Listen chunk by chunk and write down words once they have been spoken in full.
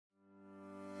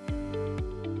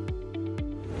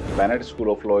Bennett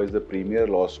School of Law is the premier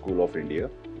law school of India,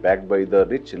 backed by the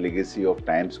rich legacy of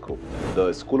Times Group.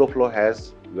 The School of Law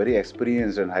has very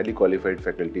experienced and highly qualified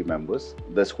faculty members.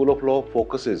 The School of Law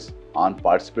focuses on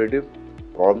participative,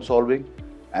 problem solving,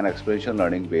 and experiential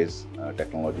learning based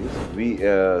technologies. We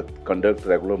conduct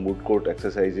regular moot court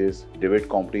exercises, debate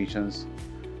competitions.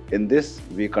 In this,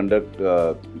 we conduct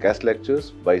guest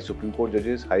lectures by Supreme Court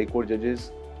judges, High Court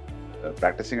judges,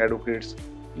 practicing advocates,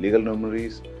 legal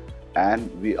luminaries,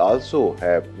 and we also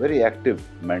have very active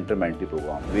mentor-mentee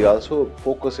program. We also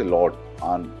focus a lot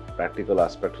on practical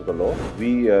aspects of the law.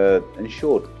 We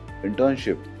ensure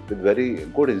internship with very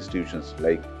good institutions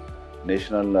like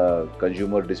National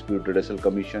Consumer Dispute Redressal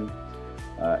Commission,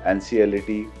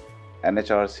 NCLAT,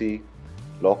 NHRC,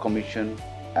 Law Commission,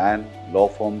 and law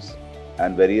firms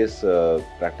and various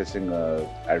practicing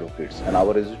advocates. And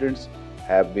our residents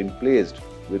have been placed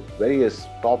with various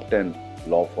top 10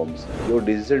 law firms. Your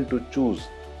decision to choose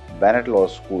Bennett Law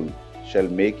School shall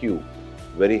make you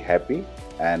very happy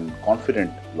and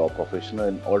confident law professional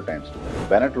in all times.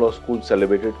 Bennett Law School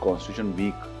celebrated Constitution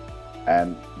Week,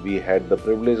 and we had the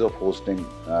privilege of hosting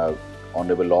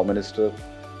Honorable Law Minister,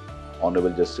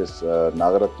 Honorable Justice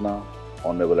Nagaratna,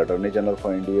 Honorable Attorney General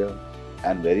for India,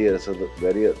 and various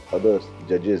other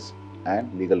judges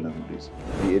and legal luminaries.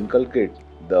 We inculcate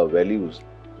the values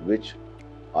which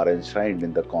are enshrined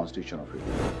in the Constitution of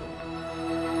India.